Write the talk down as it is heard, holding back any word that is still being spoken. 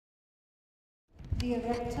Dear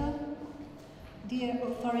Rector, dear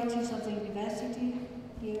authorities of the University,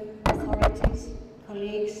 dear authorities,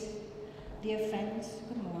 colleagues, dear friends,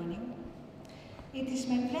 good morning. It is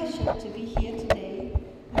my pleasure to be here today,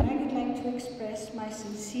 and I would like to express my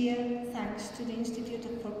sincere thanks to the Institute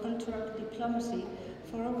for Cultural Diplomacy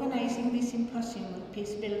for organizing this symposium on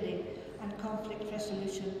peace building and conflict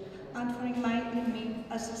resolution and for inviting me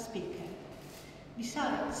as a speaker.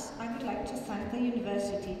 Besides, I would like to thank the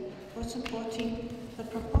University for supporting the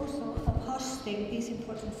proposal of hosting this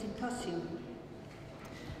important symposium.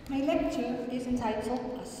 My lecture is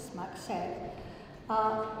entitled, as Mark said,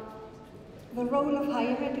 The Role of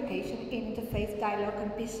Higher Education in Interfaith Dialogue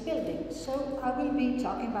and Peace Building. So I will be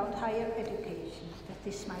talking about higher education, that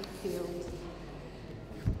is my field.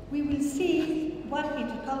 We will see what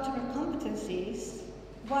intercultural competencies,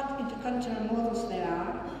 what intercultural models there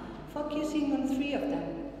are, focusing on 3 of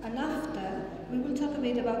them. And after, we will talk a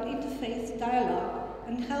bit about interfaith dialogue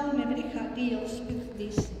and how Nebrija deals with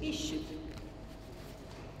this issue.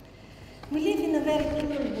 We live in a very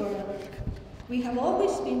plural world. We have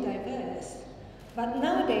always been diverse, but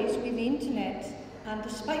nowadays with the internet and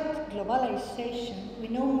despite globalization, we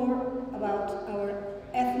know more about our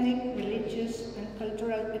ethnic, religious, and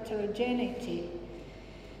cultural heterogeneity.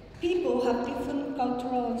 People have different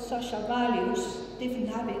cultural and social values, different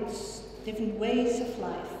habits, different ways of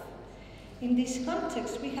life. In this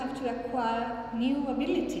context, we have to acquire new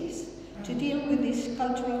abilities to deal with this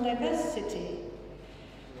cultural diversity.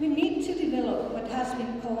 We need to develop what has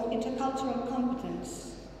been called intercultural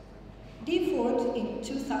competence. Deford in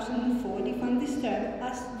 2004 defined this term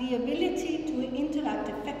as the ability to interact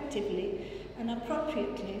effectively and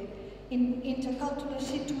appropriately in intercultural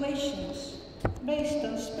situations based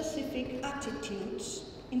on specific attitudes,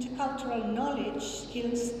 intercultural knowledge,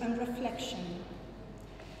 skills, and reflection.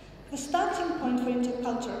 The starting point for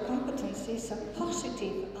intercultural competence is a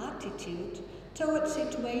positive attitude towards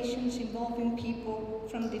situations involving people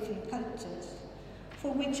from different cultures,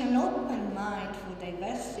 for which an open mind for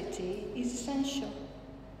diversity is essential.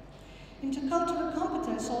 Intercultural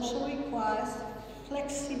competence also requires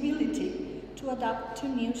flexibility to adapt to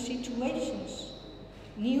new situations,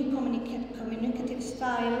 new communicative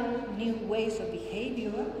style, new ways of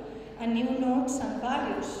behavior, and new norms and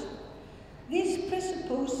values. This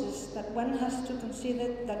presupposes that one has to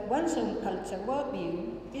consider that one's own culture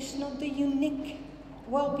worldview is not the unique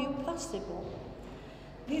worldview possible.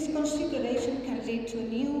 This consideration can lead to a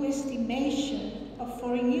new estimation of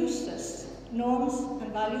foreign uses, norms,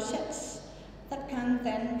 and value sets that can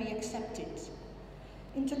then be accepted.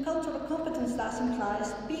 Intercultural competence thus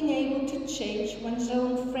implies being able to change one's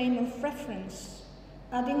own frame of reference,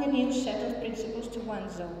 adding a new set of principles to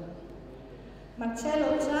one's own.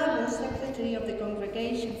 Marcelo Zago, Secretary of the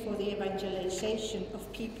Congregation for the Evangelization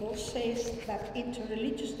of People, says that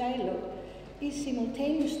interreligious dialogue is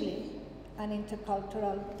simultaneously an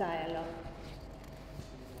intercultural dialogue.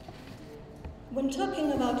 When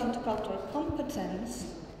talking about intercultural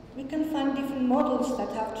competence, we can find different models that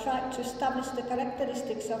have tried to establish the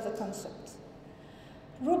characteristics of the concept.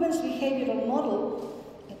 Rubin's behavioral model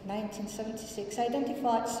in 1976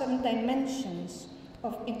 identified 7 dimensions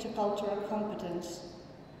of intercultural competence.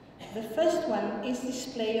 The first one is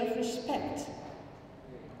display of respect,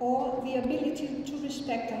 or the ability to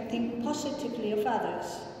respect and think positively of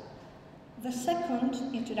others. The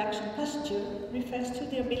second, interaction posture, refers to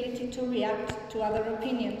the ability to react to other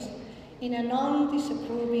opinions in a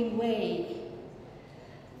non-disapproving way.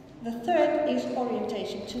 The third is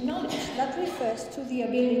orientation to knowledge. That refers to the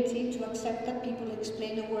ability to accept that people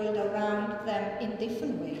explain the world around them in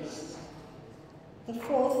different ways. The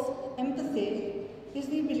fourth, empathy, is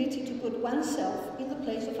the ability to put oneself in the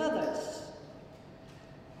place of others.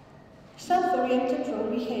 Self-oriented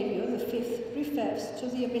role behavior, the fifth, refers to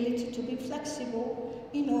the ability to be flexible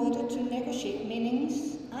in order to negotiate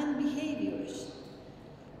meanings and behaviors.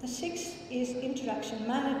 The sixth is interaction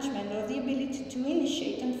management, or the ability to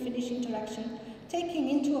initiate and finish interaction, taking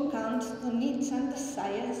into account the needs and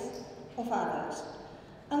desires of others.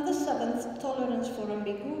 And the seventh, tolerance for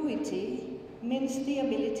ambiguity, means the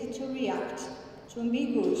ability to react to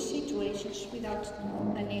ambiguous situations without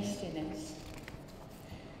uneasiness.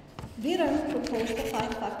 Viren proposed a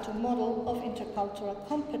 5-factor model of intercultural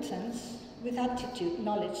competence with attitude,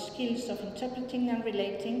 knowledge, skills of interpreting and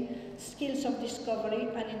relating, skills of discovery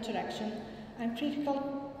and interaction, and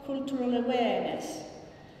critical cultural awareness.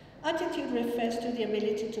 Attitude refers to the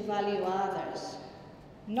ability to value others.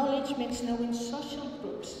 Knowledge means knowing social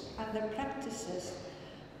groups and their practices,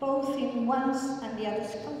 both in one's and the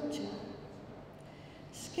other's culture.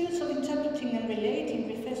 Skills of interpreting and relating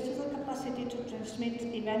refers to the capacity to transmit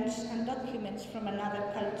events and documents from another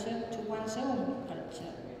culture to one's own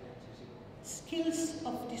culture. Skills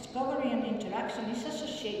of discovery and interaction is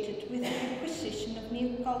associated with the acquisition of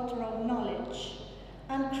new cultural knowledge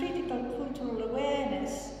and critical cultural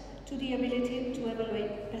awareness to the ability to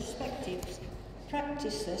evaluate perspectives,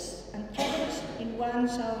 practices and products in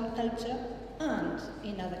one's own culture and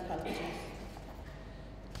in other cultures.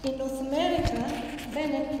 In North America,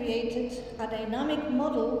 Bennett created a dynamic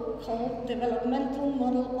model called Developmental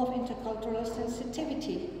Model of Intercultural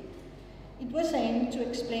Sensitivity. It was aimed to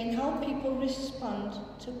explain how people respond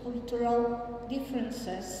to cultural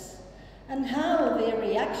differences and how their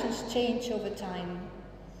reactions change over time.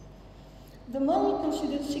 The model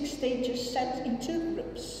considered 6 stages set in 2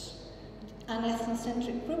 groups, an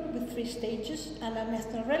ethnocentric group with 3 stages and an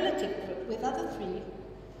ethno-relative group with other 3.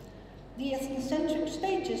 The ethnocentric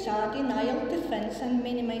stages are denial, defense, and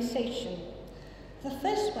minimization. The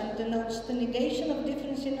first one denotes the negation of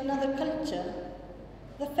difference in another culture.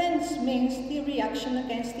 Defense means the reaction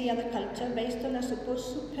against the other culture based on a supposed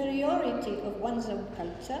superiority of one's own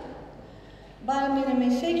culture. By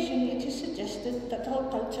minimization, it is suggested that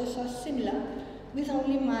all cultures are similar, with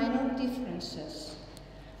only minor differences.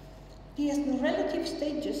 The ethno-relative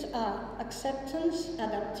stages are acceptance,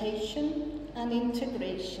 adaptation, and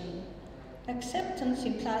integration. Acceptance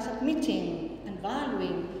implies admitting and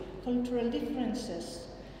valuing cultural differences.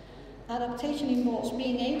 Adaptation involves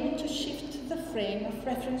being able to shift the frame of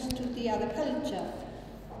reference to the other culture.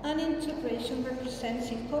 And integration represents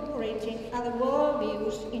incorporating other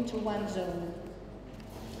worldviews into one's own.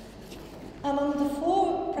 Among the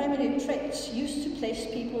 4 primary traits used to place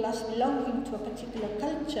people as belonging to a particular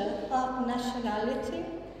culture are nationality,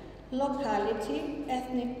 locality,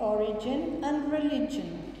 ethnic origin, and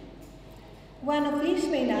religion. One of these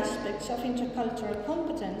main aspects of intercultural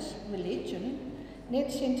competence, religion,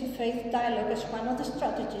 needs interfaith dialogue as one of the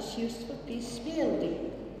strategies used for peace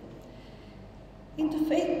building.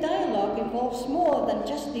 Interfaith dialogue involves more than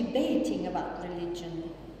just debating about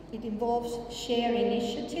religion. It involves shared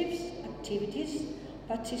initiatives, activities,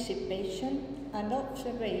 participation, and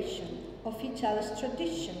observation of each other's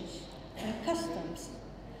traditions and customs.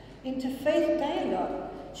 Interfaith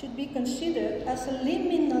dialogue should be considered as a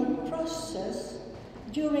liminal process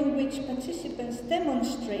during which participants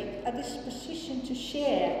demonstrate a disposition to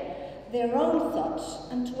share their own thoughts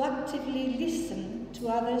and to actively listen to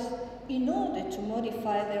others in order to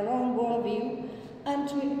modify their own worldview and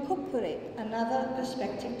to incorporate another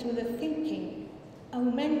perspective to their thinking,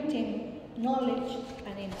 augmenting knowledge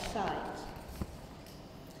and insight.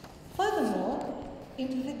 Furthermore,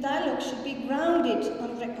 interfaith dialogue should be grounded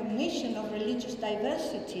on recognition of religious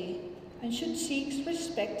diversity and should seek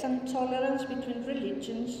respect and tolerance between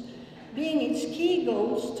religions, being its key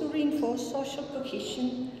goals to reinforce social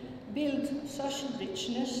cohesion, build social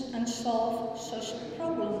richness, and solve social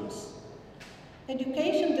problems.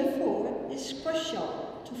 Education, therefore, is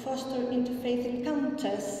crucial to foster interfaith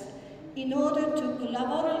encounters in order to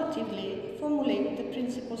collaboratively formulate the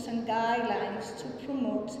principles and guidelines to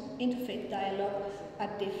promote interfaith dialogue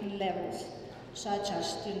at different levels, such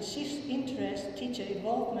as student interest, teacher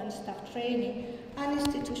involvement, staff training, and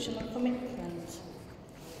institutional commitment.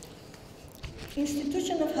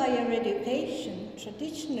 Institutions of higher education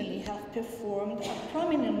traditionally have performed a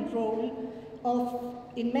prominent role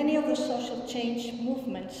in many of the social change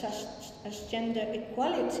movements, such as gender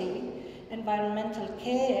equality, environmental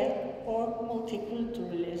care, or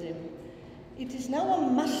multiculturalism. It is now a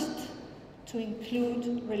must to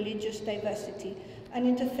include religious diversity and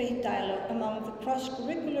interfaith dialogue among the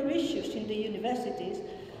cross-curricular issues in the universities,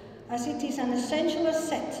 as it is an essential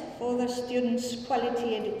asset for the students'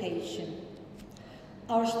 quality education.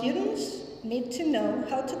 Our students need to know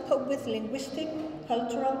how to cope with linguistic,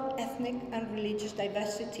 cultural, ethnic, and religious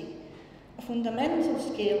diversity, a fundamental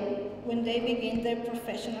skill when they begin their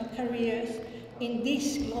professional careers in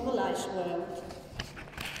this globalized world.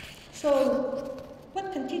 So,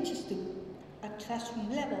 what can teachers do at classroom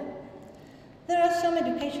level? There are some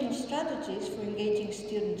educational strategies for engaging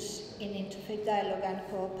students in interfaith dialogue and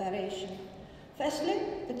cooperation. Firstly,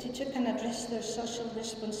 the teacher can address their social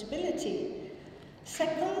responsibility.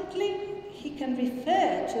 Secondly, he can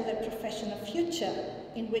refer to their professional future,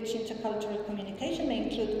 in which intercultural communication may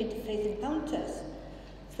include interfaith encounters.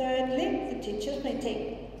 Thirdly, the teachers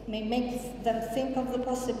may make them think of the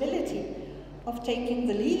possibility of taking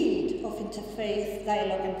the lead of interfaith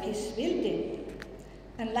dialogue and peace building.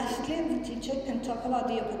 And lastly, the teacher can talk about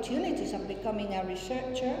the opportunities of becoming a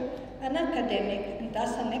researcher, an academic, and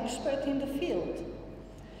thus an expert in the field.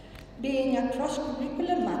 Being a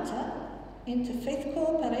cross-curricular matter, interfaith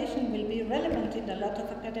cooperation will be relevant in a lot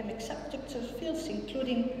of academic subjects or fields,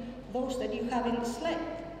 including those that you have in the slide.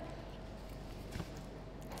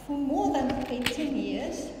 For more than 18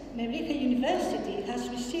 years, Nebrija University has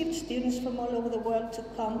received students from all over the world to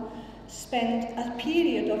come spend a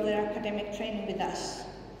period of their academic training with us.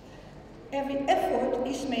 Every effort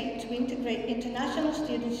is made to integrate international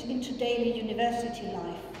students into daily university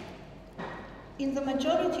life. In the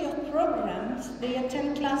majority of programs, they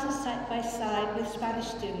attend classes side by side with Spanish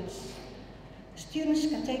students. Students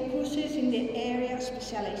can take courses in the area of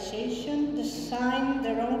specialization, design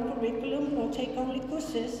their own curriculum, or take only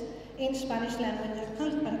courses in Spanish language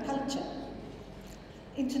and culture.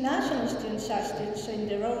 International students are students in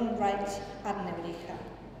their own rights at Nebrija.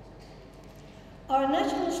 Our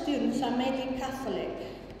national students are mainly Catholic,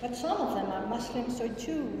 but some of them are Muslims or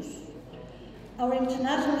Jews. Our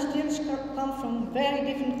international students come from very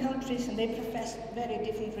different countries and they profess very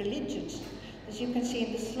different religions. As you can see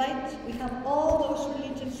in the slide, we have all those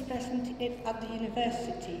religions present at the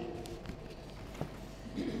university.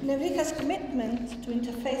 Nebrija's commitment to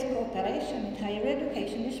interfaith cooperation in higher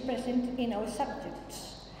education is present in our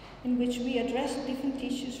subjects, in which we address different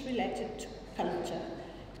issues related to culture,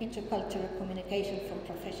 intercultural communication for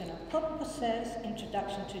professional purposes,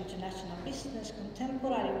 introduction to international business,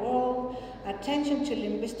 contemporary world, attention to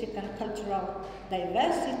linguistic and cultural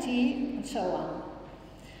diversity, and so on.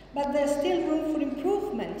 But there's still room for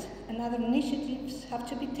improvement, and other initiatives have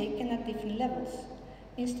to be taken at different levels: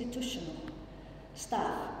 institutional,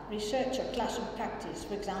 staff, research or classroom practice,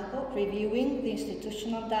 for example, reviewing the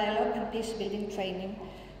institutional dialogue and peace-building training,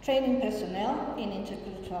 training personnel in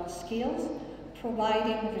intercultural skills,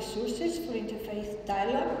 providing resources for interfaith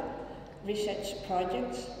dialogue, research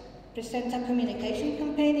projects, present a communication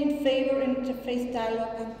campaign in favor of interfaith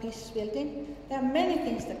dialogue and peace-building. There are many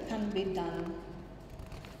things that can be done.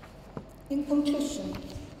 In conclusion,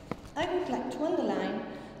 I would like to underline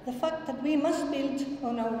the fact that we must build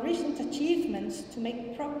on our recent achievements to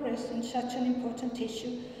make progress in such an important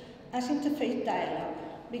issue as interfaith dialogue,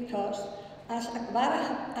 because, as Akbar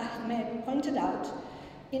Ahmed pointed out,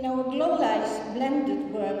 in our globalized, blended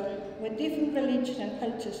world, where different religions and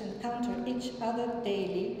cultures encounter each other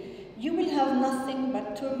daily, you will have nothing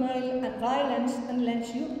but turmoil and violence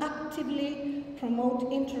unless you actively promote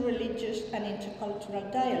interreligious and intercultural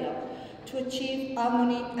dialogue to achieve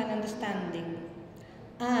harmony and understanding.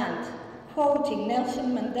 And, quoting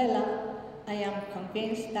Nelson Mandela, I am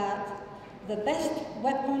convinced that the best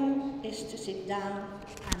weapon is to sit down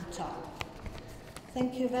and talk.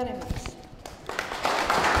 Thank you very much.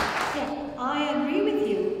 Yeah, I agree with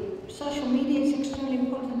you. Social media is extremely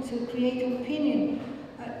important to create opinion.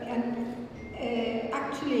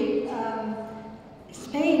 Actually,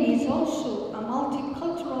 Spain is also a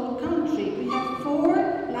multicultural country. We have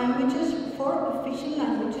 4 languages, 4 official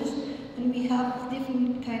languages, and we have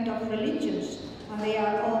different kind of religions, and they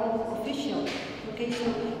are all official. Okay, so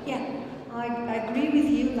yeah, I agree with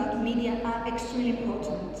you that media are extremely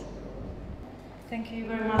important. Thank you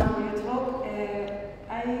very much for your talk.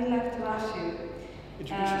 I'd like to ask you.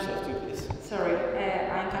 Introduce yourself too, please. Sorry,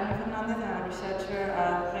 I'm Carmen Fernandez. I'm a researcher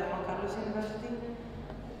at Rey Juan Carlos University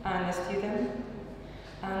and a student.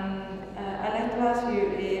 And I'd like to ask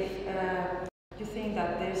you if you think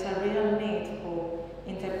that there is a real need for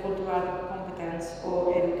intercultural competence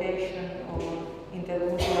or education or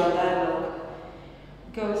intercultural dialogue.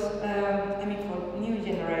 Because, I mean, for new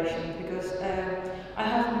generations, because I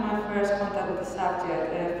have my first contact with the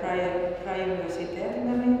subject prior Universidad in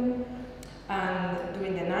Madrid, and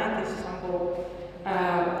during the 90s, for example,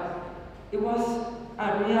 it was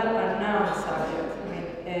a real unknown subject. I mean,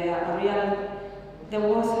 there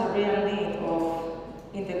was a real need of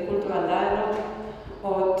intercultural dialogue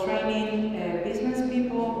or training business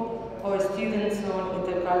people or students on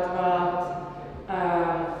intercultural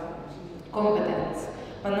competence.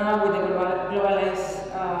 But now with the globalized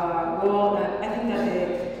world, I think that the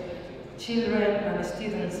children and the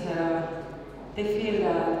students, they feel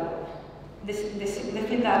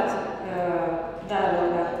that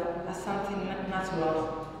dialogue as something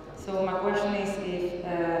natural. So my question is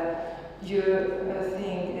if you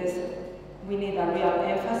think we need a real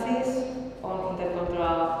emphasis on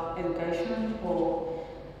intercultural education, or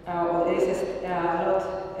there is a lot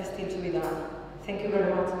still to be done. Thank you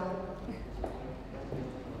very much.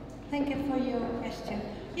 Thank you for your question.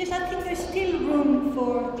 Yes, I think there's still room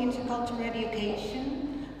for intercultural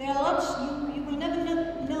education. There are lots, you will never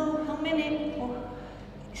know how many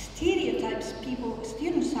stereotypes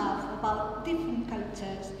students have about different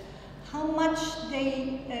cultures, how much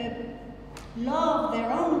they love their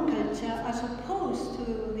own culture as opposed to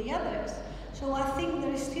the others. So I think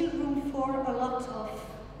there is still room for a lot of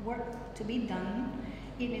work to be done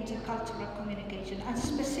in intercultural communication, and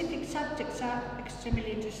specific subjects are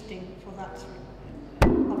extremely interesting for that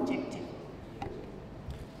objective.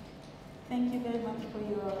 Thank you very much for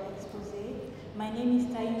your expose. My name is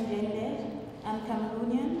Tayun Jende. I'm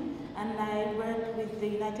Cameroonian, and I work with the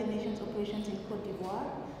United Nations operations in Côte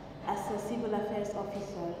d'Ivoire as a civil affairs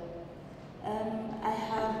officer. I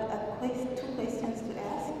have two questions to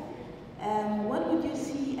ask. What would you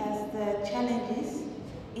see as the challenges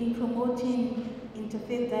in promoting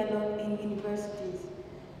interfaith dialogue in universities?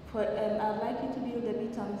 I'd like you to build a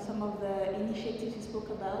bit on some of the initiatives you spoke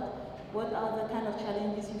about. What are the kind of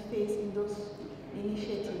challenges you face in those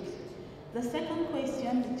initiatives? The second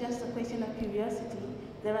question is just a question of curiosity.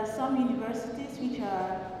 There are some universities which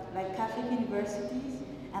are like Catholic universities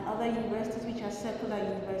and other universities which are secular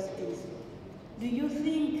universities. Do you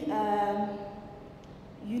think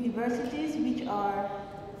universities which are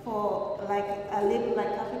for like a label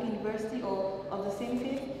like Catholic University or of the same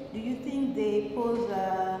faith, do you think they pose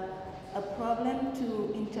a problem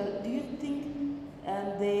to do you think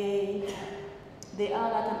they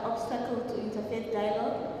are like an obstacle to interfaith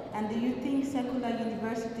dialogue? And do you think secular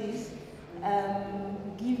universities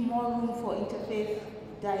give more room for interfaith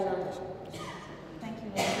dialogue? Thank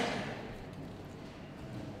you very much.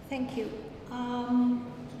 Thank you.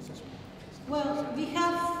 Well,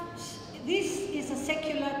 this is a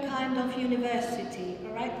secular kind of university,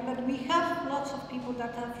 right? But we have lots of people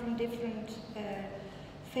that are from different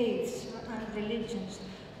faiths and religions.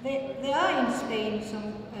 There are in Spain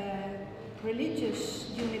some religious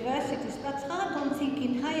universities, but I don't think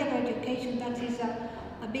in higher education that is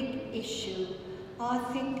a big issue. I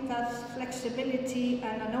think that flexibility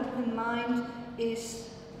and an open mind is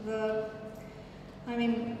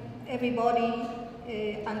everybody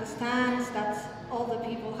understands that all the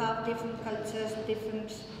people have different cultures,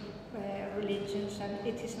 different religions, and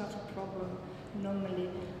it is not a problem normally.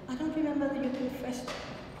 I don't remember the first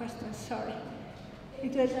question, sorry.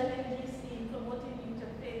 It was challenges in promoting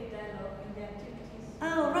interfaith dialogue in the activities.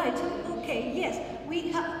 Oh, right, okay, yes.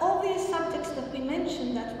 We have all these subjects that we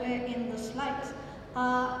mentioned that were in the slides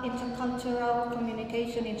are intercultural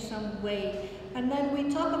communication in some way. And then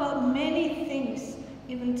we talk about many things,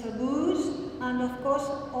 even taboos, and of course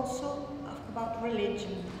also about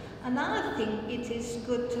religion. And I think it is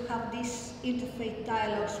good to have these interfaith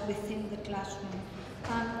dialogues within the classroom.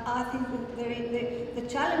 And I think the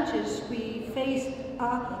challenges we face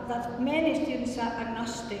are that many students are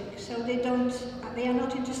agnostic, so they are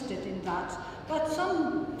not interested in that. But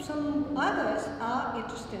some others are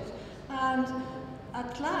interested. And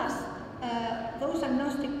at last, those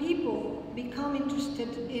agnostic people become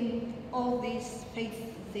interested in all these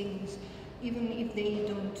faith things, even if they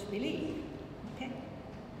don't believe. Okay?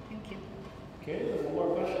 Thank you. Okay, one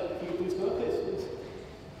more question. Can you please go, please?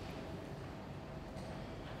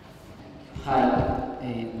 Hi,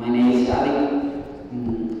 my name is Ali.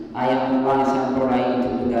 I am one example right to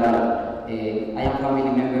look at. I am family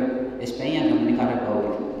member of Spain and Dominican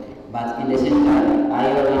Republic. But in the same time,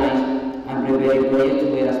 I organize and prepare project to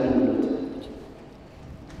Erasmus.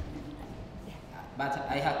 But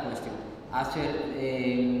I have a question. After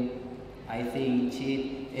I think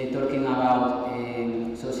she talking about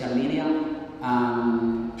social media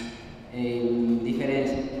and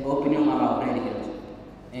different opinion about religions.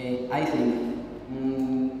 I think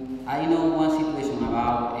I know one situation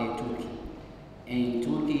about Turkey. In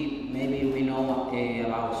Turkey, maybe we know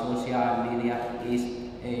about social media is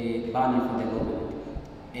banned from the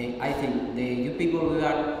government. I think the young people we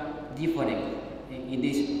are different in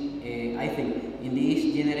this. I think in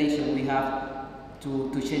this generation we have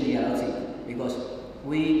to change a lot of things because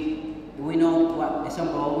we know what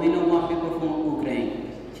example we know one people from Ukraine.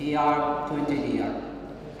 She are 20 years.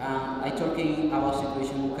 I talking about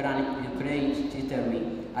situation Ukraine. She tell me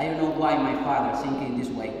I don't know why my father thinking this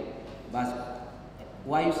way, but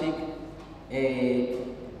why you think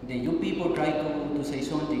the young people try to say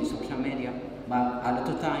something in social media, but a lot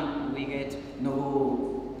of time we get no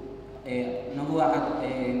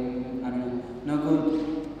good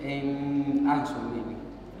answer maybe.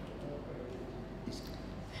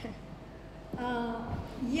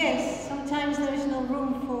 Yes, sometimes there is no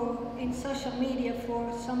room in social media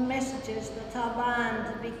for some messages that are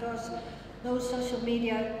banned because those social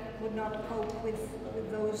media would not cope with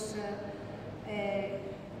those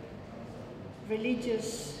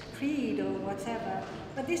religious creed or whatever.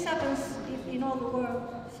 But this happens in all the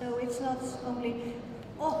world, so it's not only.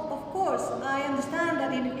 Oh, of course, I understand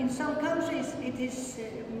that in some countries it is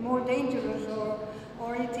more dangerous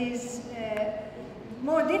or it is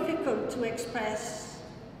more difficult to express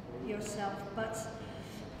yourself, but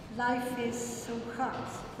life is so hard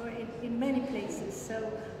in many places,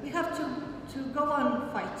 so we have to go on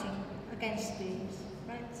fighting against these,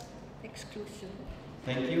 right? Exclusion.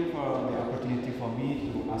 Thank you for the opportunity for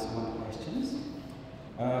me to ask one question.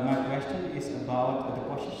 My question is about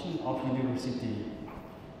the position of university.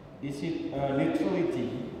 Is it neutrality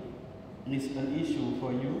is an issue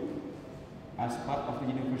for you as part of the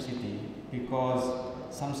university? Because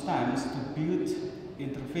sometimes to build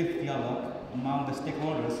interfaith dialogue among the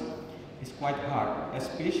stakeholders is quite hard,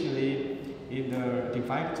 especially in the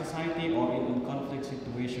divided society or in conflict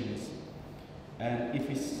situations. And if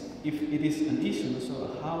it is an issue,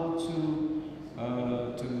 so how to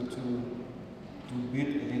build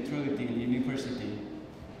neutrality in the university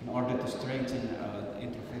in order to strengthen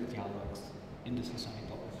interfaith dialogues in the society?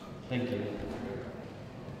 Thank you.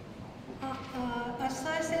 As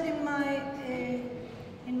I said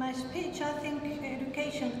in my speech, I think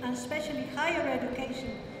education, and especially higher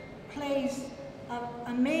education, plays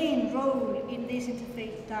a main role in this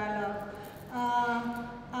interfaith dialogue.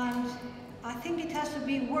 And I think it has to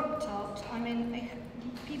be worked out. I mean,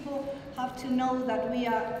 people have to know that we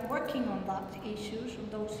are working on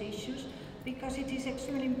those issues, because it is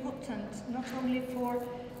extremely important, not only for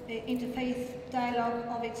interfaith dialogue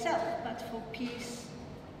of itself, but for peace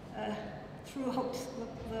throughout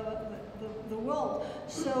the world.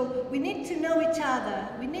 So we need to know each other.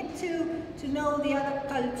 We need to know the other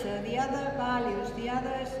culture, the other values, the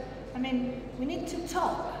others. I mean, we need to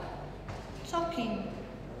talk. Talking.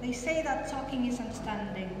 They say that talking is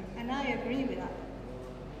understanding, and I agree with that.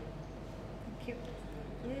 Thank you.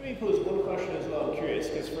 Let me pose one question as well. I'm curious,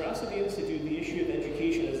 because for us at the Institute, the issue of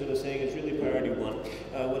education, as I was saying, is really priority one.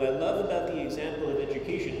 What I love about the example of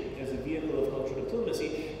education as a vehicle of cultural diplomacy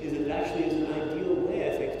is that it actually is an ideal way,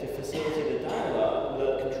 I think, to facilitate a dialogue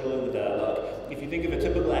without controlling the dialogue. If you think of a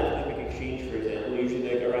typical academic exchange, for example, usually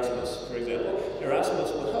like Erasmus, for example,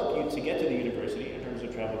 Erasmus will help you to get to the university in terms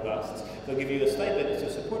of travel costs. They'll give you a stipend to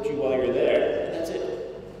support you while you're there, and that's it.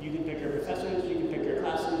 You can pick your professors, you can pick your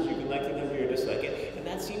classes, you can like them or dislike it. And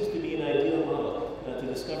that seems to be an ideal model to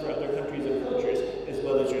discover other countries and cultures as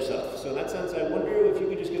well as yourself. So in that sense, I wonder if you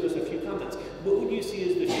could just give us a few comments. What would you see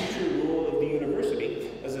as the future role of the university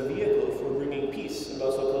as a vehicle for bringing peace and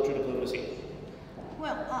also cultural diplomacy?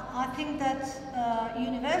 Well, I think that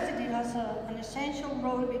university has an essential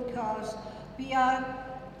role, because we are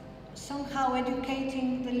somehow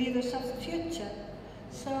educating the leaders of the future.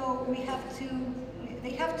 So they have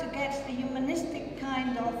to get the humanistic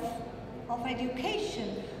kind of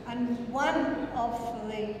education, and one of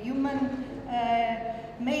the human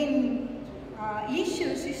main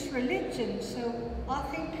issues is religion. So I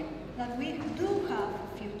think that we do have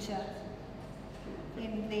a future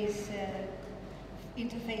in this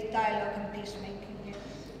interfaith dialogue and peacemaking. Yes.